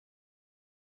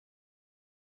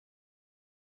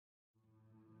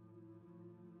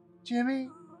Jimmy?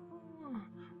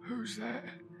 Who's that?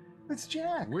 It's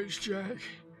Jack. Which Jack?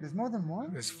 There's more than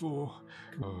one? There's 4.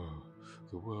 Oh,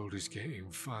 the world is getting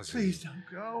fuzzy. Please don't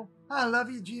go. I love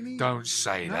you, Jimmy. Don't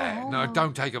say that. No, no.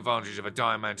 don't take advantage of a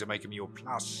dying man to make him your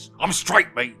plus. I'm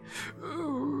straight, mate.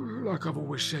 Like I've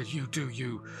always said, you do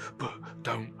you, but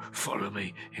don't follow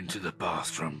me into the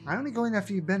bathroom. I only go in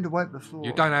after you bend to wipe the floor.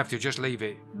 You don't have to, just leave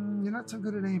it. You're not so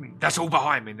good at aiming. That's all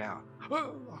behind me now.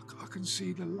 Oh, I can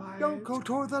see the light. Don't go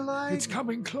toward the light. It's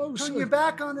coming closer. Turn your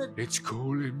back on it. It's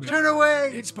calling me. Turn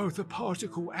away. It's both a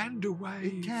particle and a wave.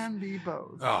 It can be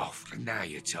both. Oh, now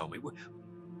you tell me.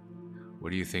 What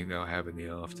do you think they'll have in the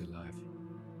afterlife?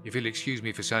 If you'll excuse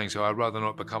me for saying so, I'd rather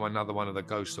not become another one of the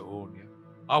ghosts that haunt you.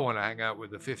 I want to hang out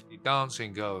with the 50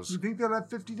 dancing girls. You think they'll have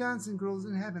 50 dancing girls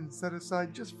in heaven set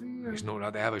aside just for you? It's not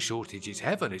like they have a shortage. It's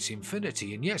heaven. It's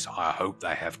infinity. And yes, I hope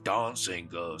they have dancing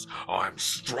girls. I'm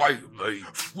straight, mate.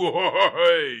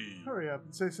 Hurry up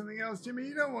and say something else, Jimmy.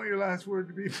 You don't want your last word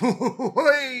to be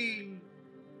Whey!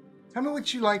 Tell me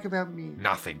what you like about me.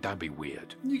 Nothing. Don't be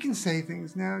weird. You can say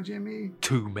things now, Jimmy.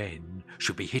 2 men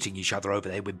should be hitting each other over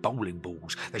there with bowling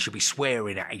balls. They should be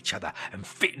swearing at each other and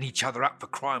fitting each other up for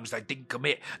crimes they didn't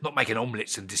commit, not making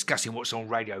omelettes and discussing what's on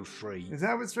Radio 3. Is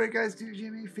that what straight guys do,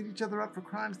 Jimmy? Fit each other up for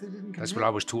crimes they didn't commit? That's what I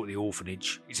was taught at the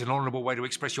orphanage. It's an honourable way to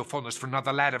express your fondness for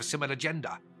another lad of a similar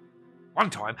gender. One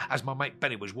time, as my mate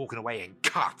Benny was walking away in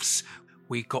cuffs,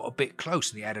 we got a bit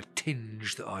close and he had a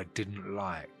tinge that I didn't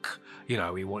like. You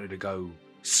know, he wanted to go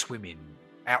swimming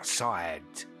outside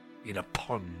in a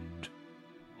pond.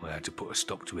 I had to put a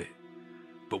stop to it.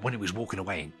 But when he was walking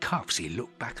away in cuffs, he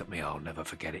looked back at me. I'll never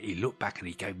forget it. He looked back and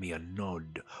he gave me a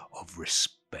nod of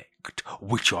respect,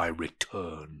 which I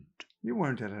returned. You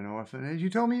weren't at an orphanage. You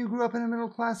told me you grew up in a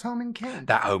middle-class home in Kent.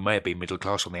 That home may have been middle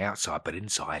class on the outside, but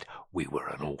inside, we were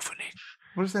an orphanage.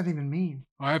 What does that even mean?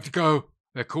 I have to go.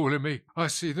 They're calling me. I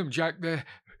see them, Jack. They're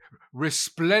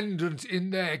resplendent in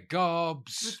their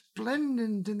garbs.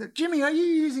 Resplendent in the... Jimmy, are you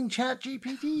using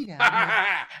ChatGPT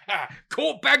now?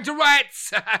 Caught back to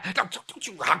rats. Don't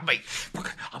you hug me.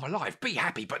 I'm alive. Be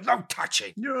happy, but no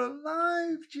touching. You're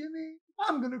alive, Jimmy.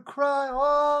 I'm going to cry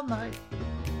all night.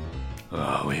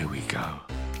 Oh, here we go.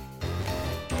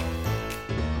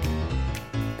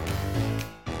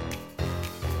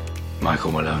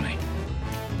 Michael Maloney.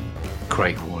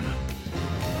 Craig Warner.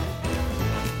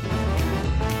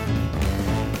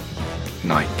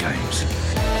 Night Games.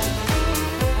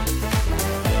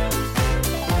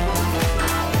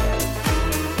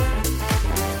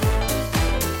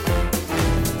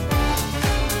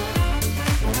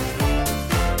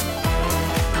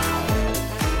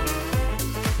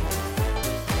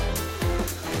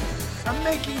 I'm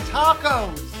making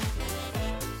tacos.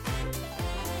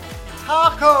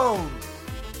 Tacos.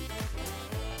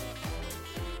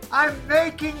 I'm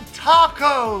making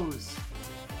tacos.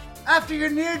 After your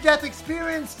near-death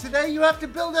experience today, you have to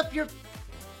build up your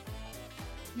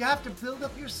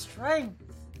strength.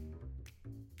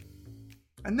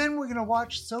 And then we're going to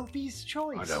watch Sophie's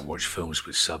Choice. I don't watch films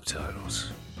with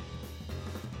subtitles.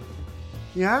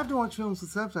 You have to watch films with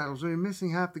subtitles or you're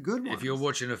missing half the good ones. If you're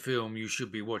watching a film, you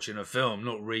should be watching a film,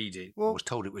 not reading. Well, I was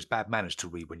told it was bad manners to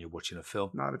read when you're watching a film.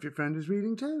 not if your friend is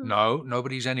reading too. No,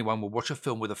 nobody's anyone will watch a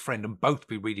film with a friend and both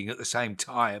be reading at the same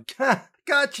time.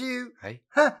 Got you. Hey?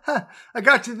 I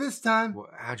got you this time.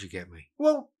 How'd you get me?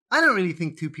 Well, I don't really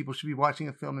think two people should be watching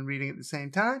a film and reading at the same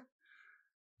time.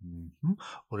 Mm-hmm.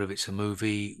 What if it's a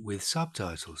movie with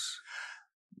subtitles?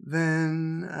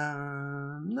 Then,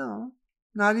 no.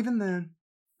 Not even then.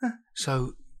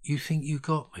 So, you think you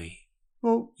got me?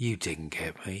 Well, You didn't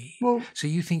get me. well, So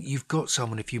you think you've got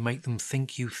someone if you make them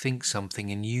think you think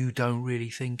something and you don't really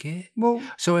think it? well,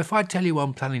 So if I tell you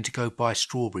I'm planning to go buy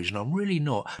strawberries and I'm really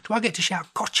not, do I get to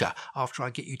shout gotcha after I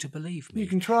get you to believe me? you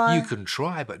can try. You can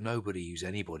try, but nobody who's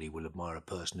anybody will admire a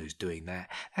person who's doing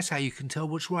that. That's how you can tell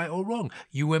what's right or wrong.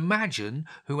 You imagine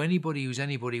who anybody who's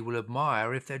anybody will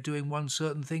admire if they're doing one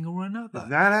certain thing or another. Is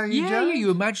that how you judge? Yeah,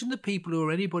 you imagine the people who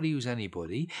are anybody who's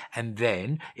anybody, and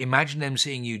then imagine them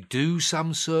seeing you do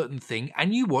some certain thing,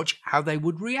 and you watch how they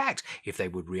would react. If they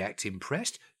would react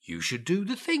impressed, you should do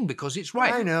the thing because it's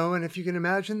right. I know, and if you can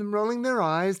imagine them rolling their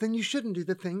eyes, then you shouldn't do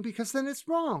the thing because then it's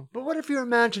wrong. But what if you're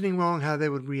imagining wrong how they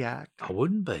would react? I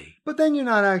wouldn't be. But then you're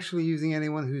not actually using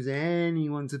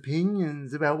anyone's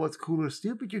opinions about what's cool or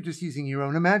stupid. You're just using your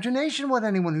own imagination what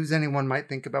anyone might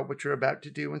think about what you're about to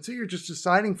do. And so you're just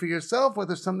deciding for yourself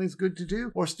whether something's good to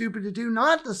do or stupid to do,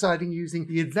 not deciding using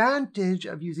the advantage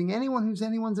of using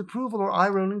anyone's approval or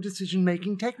eye-rolling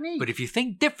decision-making technique. But if you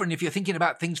think different, if you're thinking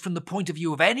about things from the point of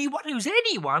view of anyone who's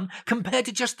anyone compared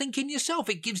to just thinking yourself.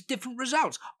 It gives different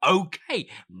results. Okay,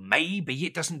 maybe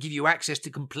it doesn't give you access to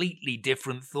completely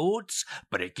different thoughts,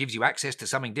 but it gives you access to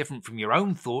something different from your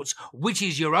own thoughts, which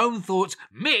is your own thoughts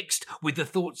mixed with the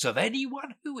thoughts of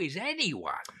anyone who is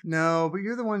anyone. No, but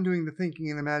you're the one doing the thinking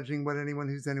and imagining what anyone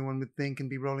who's anyone would think and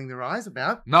be rolling their eyes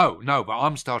about. No, but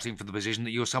I'm starting from the position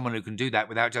that you're someone who can do that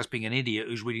without just being an idiot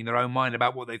who's reading their own mind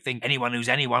about what they think anyone who's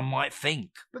anyone might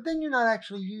think. But then you're not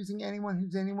actually using anyone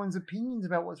who's anyone's opinions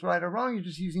about what's right or wrong. You're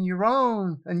just using your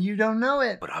own, and you don't know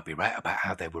it. But I'll be right about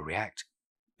how they will react,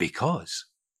 because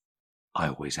I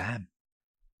always am.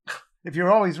 If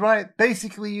you're always right,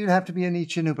 basically you'd have to be a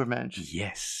Nietzsche Ubermensch.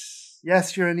 Yes.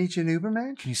 Yes, you're a Nietzsche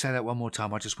Ubermensch? Can you say that one more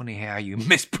time? I just want to hear how you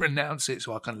mispronounce it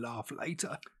so I can laugh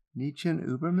later. Nietzsche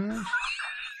Ubermensch?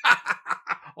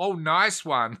 Oh, nice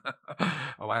one.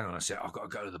 Oh, hang on a sec. I've got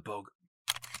to go to the bog.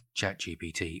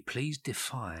 ChatGPT, please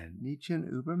define Nietzsche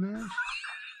Ubermensch?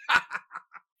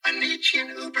 A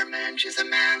Nietzschean Ubermensch is a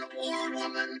man or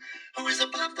woman who is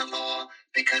above the law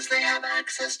because they have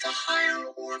access to higher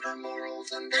order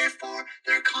morals and therefore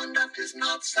their conduct is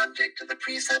not subject to the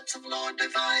precepts of law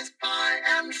devised by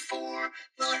and for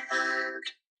the herd.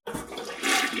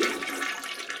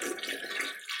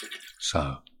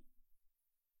 So,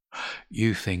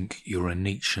 you think you're a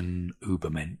Nietzschean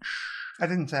Ubermensch? I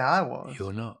didn't say I was.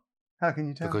 You're not. How can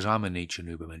you tell? Because I'm a Nietzschean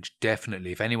Ubermensch.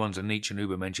 Definitely. If anyone's a Nietzschean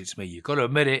Ubermensch, it's me. You've got to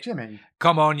admit it. Jimmy.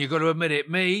 Come on, you've got to admit it.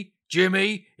 Me,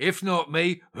 Jimmy, if not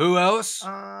me, who else?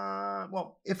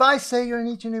 Well, if I say you're a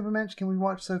Nietzsche Ubermensch, can we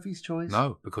watch Sophie's Choice?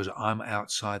 No, because I'm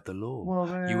outside the law. Well,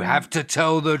 then... You have to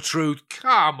tell the truth.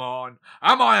 Come on.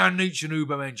 Am I a Nietzschean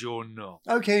Ubermensch or not?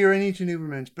 Okay, you're a Nietzsche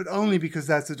Ubermensch, but only because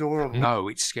that's adorable. No,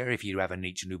 it's scary for you to have a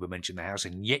Nietzschean Ubermensch in the house,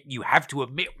 and yet you have to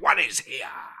admit one is here.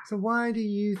 So why do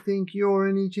you think you're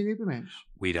a Nietzsche Ubermensch?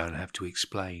 We don't have to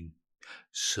explain.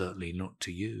 Certainly not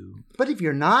to you. But if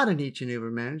you're not a Nietzsche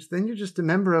Ubermensch, then you're just a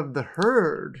member of the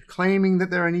herd, claiming that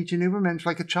they're a Nietzsche Ubermensch,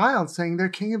 like a child saying they're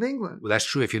king of England. Well, that's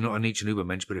true if you're not a Nietzsche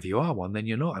Ubermensch, but if you are one, then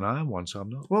you're not, and I am one, so I'm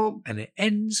not. Well, and it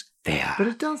ends there. But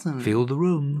it doesn't. Feel the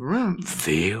room. Room.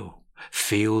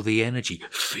 Feel the energy.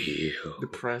 Feel. The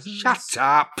presence. Shut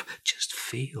up. Just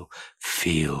feel.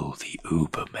 Feel the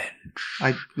Ubermensch.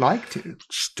 I'd like to.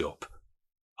 Stop.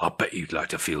 I bet you'd like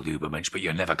to feel the Ubermensch, but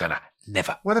you're never gonna.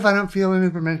 Never. What if I don't feel an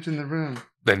Ubermensch in the room?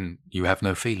 Then you have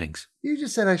no feelings. You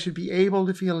just said I should be able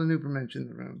to feel an Ubermensch in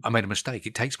the room. I made a mistake.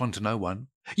 It takes one to know one.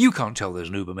 You can't tell there's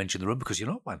an Ubermensch in the room because you're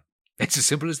not one. It's as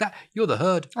simple as that. You're the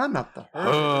herd. I'm not the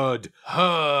herd.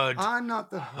 Herd. I'm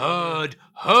not the herd.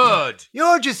 Herd.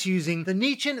 You're just using the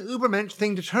Nietzschean Ubermensch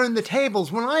thing to turn the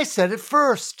tables when I said it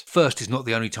first. First is not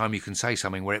the only time you can say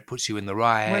something where it puts you in the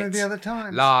right. When are the other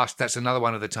times? Last, that's another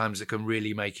one of the times that can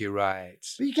really make you right.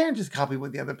 But you can't just copy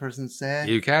what the other person said.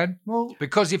 You can? Well,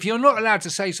 because if you're not allowed to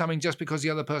say something just because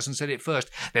the other person said it first,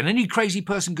 then any crazy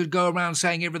person could go around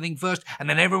saying everything first and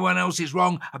then everyone else is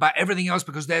wrong about everything else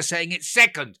because they're saying it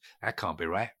second. That can't be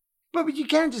right. But you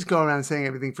can't just go around saying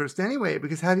everything first anyway,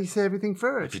 because how do you say everything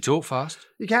first? If you talk fast.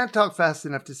 You can't talk fast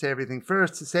enough to say everything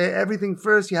first. To say everything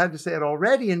first, you had to say it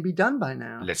already and be done by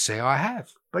now. Let's say I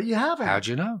have. But you haven't. How'd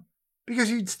you know?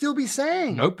 Because you'd still be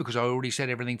saying. Nope, because I already said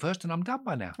everything first and I'm done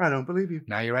by now. I don't believe you.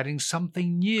 Now you're adding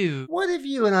something new. What if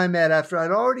you and I met after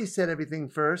I'd already said everything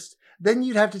first? Then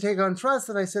you'd have to take on trust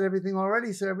that I said everything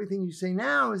already, so everything you say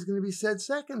now is going to be said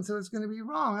second, so it's going to be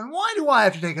wrong. And why do I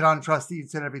have to take it on trust that you'd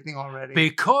said everything already?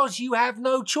 Because you have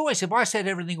no choice. If I said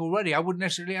everything already, I wouldn't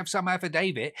necessarily have some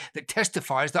affidavit that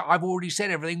testifies that I've already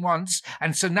said everything once,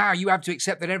 and so now you have to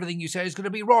accept that everything you say is going to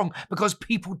be wrong, because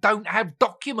people don't have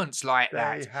documents like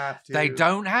that. They have to. They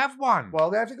don't have one.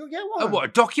 Well, they have to go get one. What,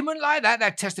 a document like that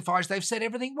that testifies they've said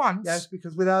everything once? Yes,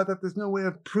 because without that, there's no way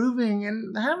of proving.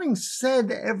 And having said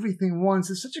everything once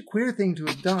is such a queer thing to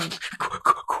have done.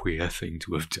 Queer thing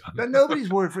to have done. That nobody's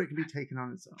word for it can be taken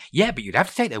on its own. Yeah, but you'd have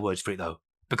to take their words for it, though.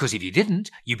 Because if you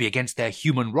didn't, you'd be against their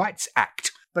Human Rights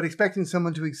Act. But expecting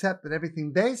someone to accept that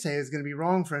everything they say is going to be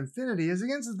wrong for infinity is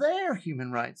against their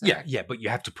human rights. Yeah, but you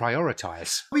have to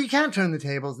prioritize. Well, you can't turn the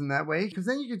tables in that way, because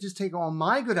then you could just take all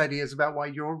my good ideas about why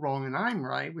you're wrong and I'm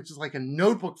right, which is like a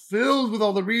notebook filled with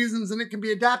all the reasons, and it can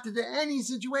be adapted to any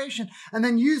situation, and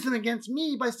then use them against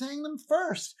me by saying them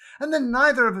first. And then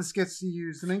neither of us gets to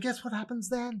use them, and guess what happens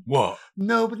then? What?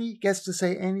 Nobody gets to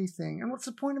say anything. And what's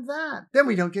the point of that? Then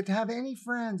we don't get to have any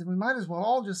friends, and we might as well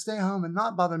all just stay home and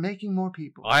not bother making more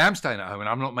people. I am staying at home and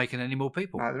I'm not making any more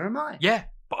people. Neither am I. Yeah,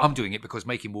 but I'm doing it because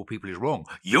making more people is wrong.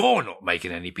 You're not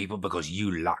making any people because you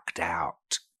lucked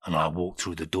out. And I walked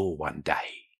through the door one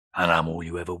day and I'm all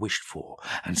you ever wished for.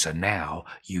 And so now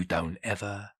you don't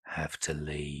ever have to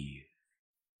leave.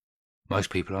 Most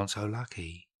people aren't so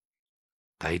lucky.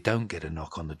 They don't get a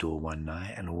knock on the door one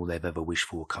night and all they've ever wished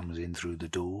for comes in through the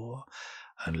door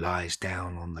and lies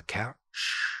down on the couch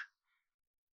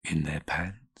in their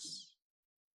pants,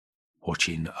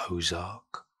 watching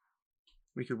Ozark.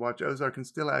 We could watch Ozark and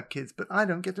still have kids, but I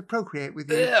don't get to procreate with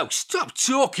you. Oh, stop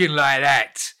talking like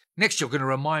that. Next you're going to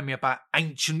remind me about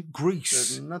ancient Greece.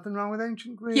 There's nothing wrong with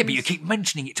ancient Greece. Yeah, but you keep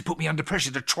mentioning it to put me under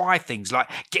pressure to try things like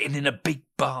getting in a big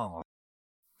bath.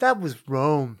 That was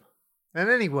Rome. And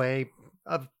anyway,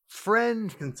 a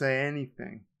friend can say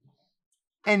anything.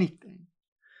 Anything.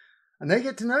 And they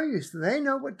get to know you, so they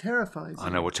know what terrifies you. I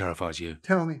know what terrifies you.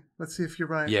 Tell me. Let's see if you're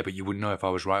right. Yeah, but you wouldn't know if I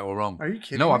was right or wrong. Are you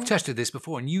kidding No, me? I've tested this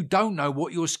before, and you don't know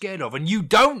what you're scared of, and you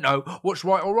don't know what's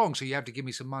right or wrong, so you have to give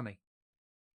me some money.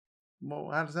 Well,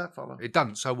 how does that follow? It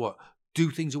doesn't, so what? Do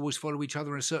things always follow each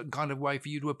other in a certain kind of way for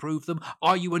you to approve them?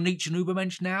 Are you a Nietzsche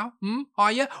Ubermensch now?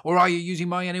 Are you? Or are you using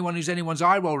my anyone who's anyone's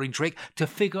eye-rolling trick to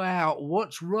figure out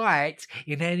what's right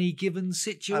in any given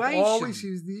situation? I've always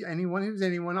used the anyone who's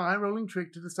anyone eye-rolling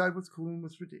trick to decide what's cool and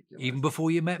what's ridiculous. Even before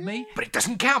you met me? But it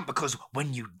doesn't count because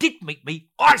when you did meet me,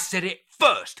 I said it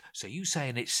first. So you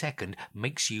saying it second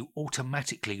makes you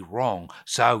automatically wrong.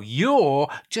 So you're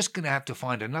just going to have to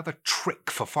find another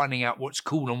trick for finding out what's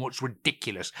cool and what's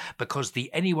ridiculous, because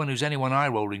the anyone who's anyone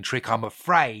eye-rolling trick, I'm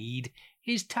afraid,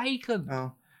 is taken.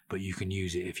 Oh. But you can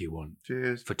use it if you want.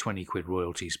 Cheers. For 20 quid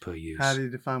royalties per use. How do you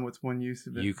define what's one use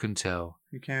of it? You can tell.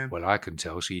 You can? Well, I can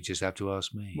tell, so you just have to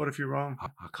ask me. What if you're wrong?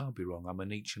 I can't be wrong. I'm a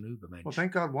Nietzsche Ubermensch. Well,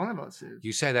 thank God one of us is.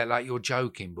 You say that like you're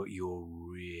joking, but you're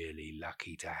really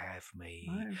lucky to have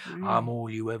me. I agree. I'm all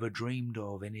you ever dreamed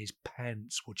of in his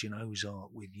pants watching Ozark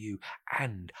with you.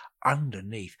 And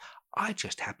underneath, I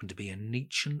just happen to be a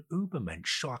Nietzsche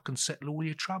Ubermensch, so I can settle all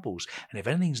your troubles. And if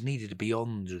anything's needed to be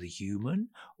on to the human,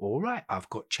 all right, I've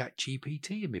got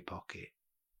ChatGPT in my pocket.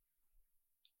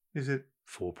 Is it?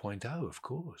 4.0, of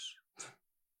course.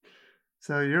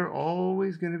 So you're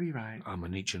always going to be right. I'm a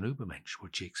Nietzsche Ubermensch.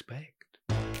 What do you expect?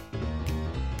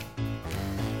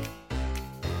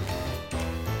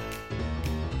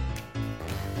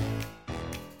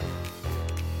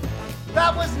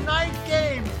 That was Night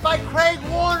Games by Craig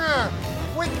Warner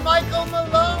with Michael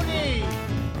Maloney.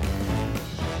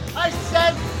 I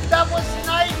said that was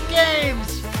Night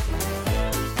Games.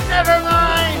 Never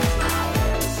mind.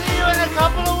 See you in a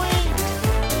couple of